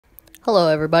Hello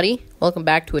everybody, welcome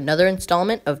back to another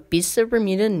installment of Beasts of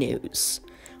Bermuda News.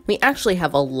 We actually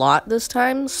have a lot this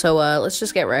time, so let's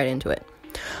just get right into it.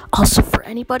 Also, for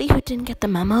anybody who didn't get the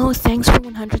memo, thanks for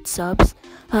 100 subs.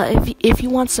 If you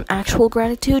want some actual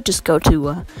gratitude, just go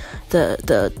to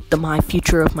the My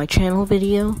Future of My Channel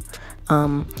video.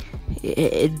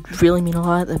 It really means a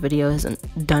lot. The video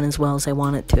isn't done as well as I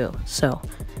want it to, so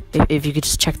if you could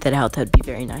just check that out, that'd be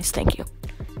very nice. Thank you.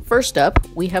 First up,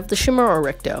 we have the Shimmer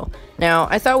Oricto. Now,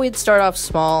 I thought we'd start off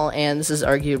small, and this is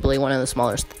arguably one of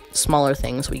the smaller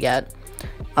things we get.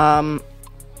 And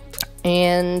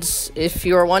if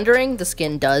you're wondering, the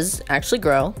skin does actually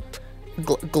glow.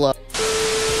 The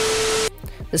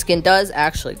skin does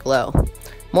actually glow.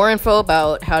 More info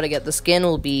about how to get the skin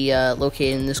will be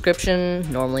located in the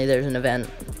description. Normally there's an event,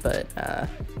 but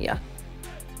yeah.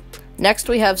 Next,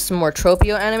 we have some more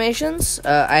Tropeo animations.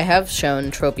 I have shown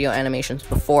Tropeo animations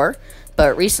before,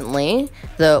 but recently,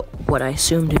 what I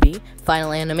assume to be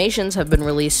final animations have been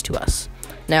released to us.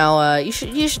 Now, you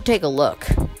should take a look.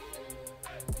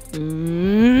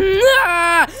 He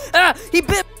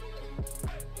bit.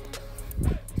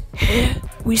 Here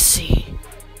we see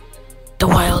the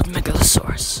wild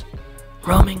megalosaurus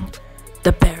roaming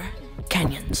the bare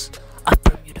canyons of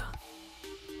Bermuda.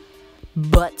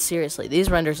 But seriously,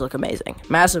 these renders look amazing.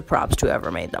 Massive props to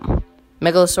whoever made them.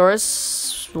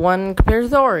 Megalosaurus one compared to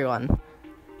the Ori one.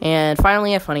 And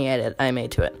finally, a funny edit I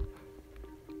made to it.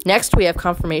 Next, we have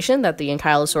confirmation that the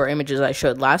Ankylosaur images I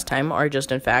showed last time are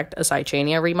just, in fact, a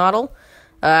Cychania remodel.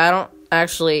 I don't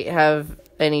actually have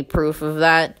any proof of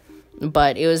that,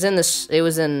 but it was in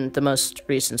the most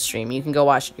recent stream. You can go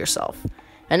watch it yourself.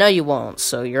 I know you won't,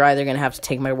 so you're either gonna have to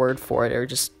take my word for it or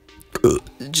just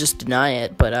deny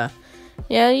it. But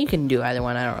yeah, you can do either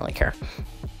one. I don't really care.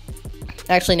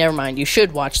 Actually, never mind. You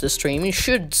should watch the stream. You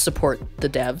should support the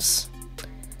devs.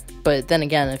 But then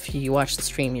again, if you watch the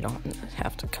stream, you don't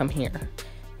have to come here.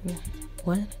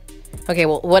 What? Okay,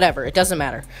 well, whatever. It doesn't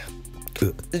matter.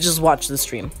 Just watch the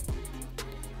stream.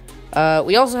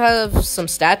 We also have some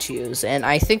statues, and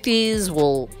I think these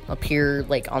will appear,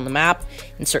 like, on the map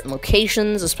in certain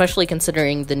locations, especially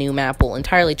considering the new map will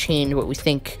entirely change what we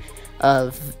think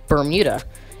of Bermuda.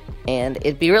 And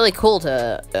it'd be really cool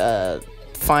to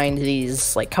find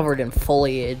these, like, covered in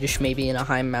foliage, maybe in a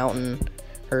high mountain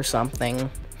or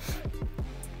something.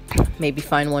 Maybe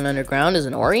find one underground as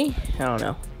an Ori? I don't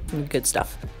know. Good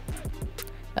stuff.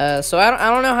 So I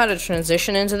don't know how to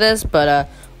transition into this, but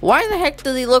why the heck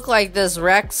does he look like this,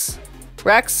 Rex?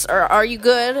 Rex, are you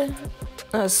good?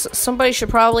 Somebody should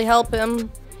probably help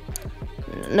him.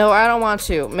 No, I don't want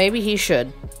to. Maybe he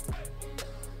should.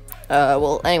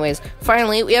 Well, anyways,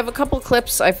 finally, we have a couple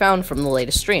clips I found from the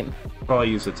latest stream. I'll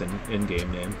use its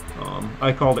in-game name.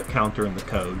 I called it Counter in the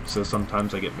code, so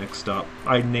sometimes I get mixed up.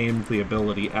 I named the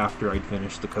ability after I'd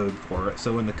finished the code for it,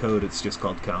 so in the code it's just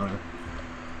called Counter.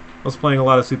 I was playing a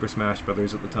lot of Super Smash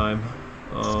Brothers at the time.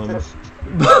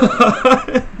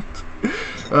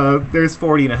 There's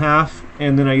 40.5,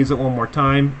 and then I use it one more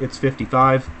time, it's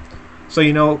 55. So,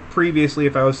 you know, previously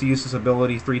if I was to use this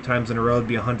ability 3 times in a row, it'd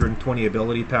be 120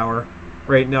 ability power.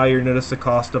 Right now, you'll notice the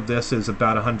cost of this is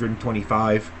about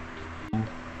 125.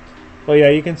 Well, yeah,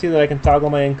 you can see that I can toggle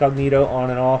my incognito on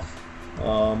and off.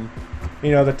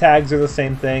 You know, the tags are the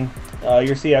same thing.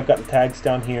 You'll see I've got the tags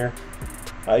down here.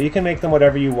 You can make them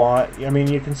whatever you want. I mean,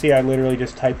 you can see I literally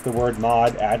just type the word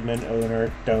mod, admin,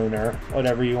 owner, donor,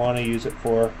 whatever you want to use it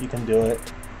for, you can do it.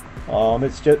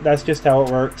 That's just how it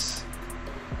works.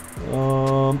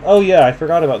 Oh yeah, I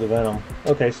forgot about the Venom.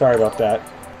 Okay, sorry about that.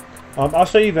 I'll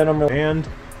show you Venom, and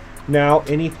now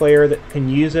any player that can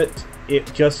use it,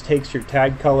 it just takes your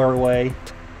tag color away,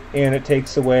 and it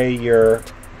takes away your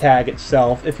tag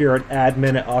itself. If you're an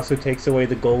admin, it also takes away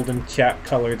the golden chat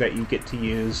color that you get to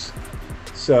use.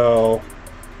 So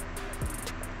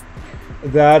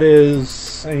that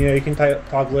is, you know, you can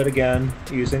toggle it again,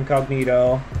 use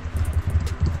incognito.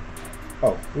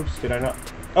 Oh, oops, did I not?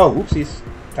 Oh, oopsies,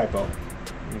 typo.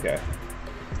 Okay.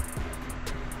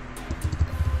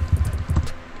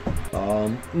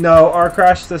 No, our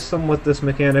crash system with this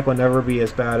mechanic will never be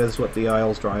as bad as what the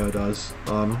Isles Dryo does,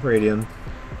 Radian.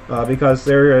 Because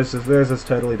theirs is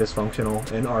totally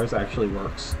dysfunctional, and ours actually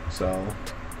works, so...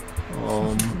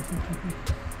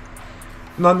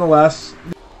 nonetheless...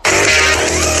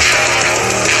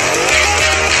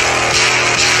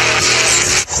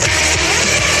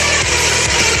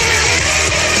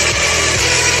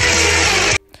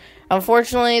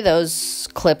 Unfortunately, those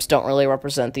clips don't really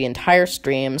represent the entire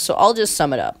stream, so I'll just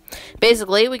sum it up.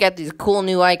 Basically, we got these cool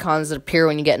new icons that appear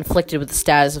when you get inflicted with a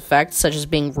status effect, such as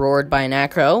being roared by an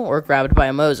acro or grabbed by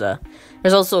a Moza.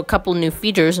 There's also a couple new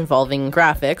features involving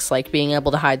graphics, like being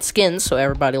able to hide skins so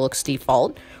everybody looks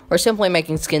default, or simply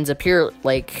making skins appear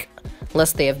like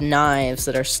unless they have knives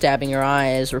that are stabbing your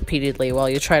eyes repeatedly while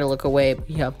you try to look away, but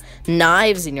you have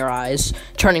knives in your eyes.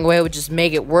 Turning away would just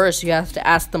make it worse. You have to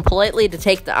ask them politely to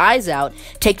take the eyes out.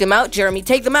 Take them out, Jeremy,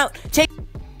 take them out!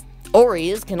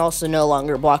 Oris can also no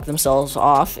longer block themselves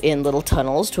off in little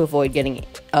tunnels to avoid getting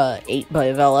ate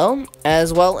by VELO,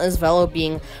 as well as VELO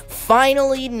being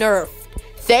finally nerfed.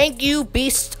 Thank you,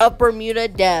 Beasts of Bermuda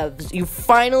devs. You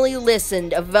finally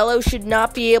listened. A VELO should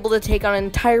not be able to take on an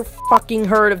entire fucking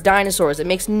herd of dinosaurs. It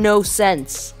makes no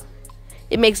sense.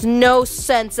 It makes no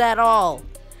sense at all.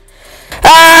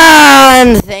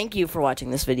 And thank you for watching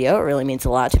this video. It really means a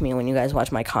lot to me when you guys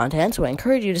watch my content, so I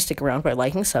encourage you to stick around by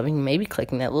liking, subbing, maybe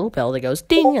clicking that little bell that goes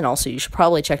ding, and also you should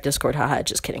probably check Discord. Haha,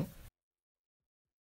 just kidding.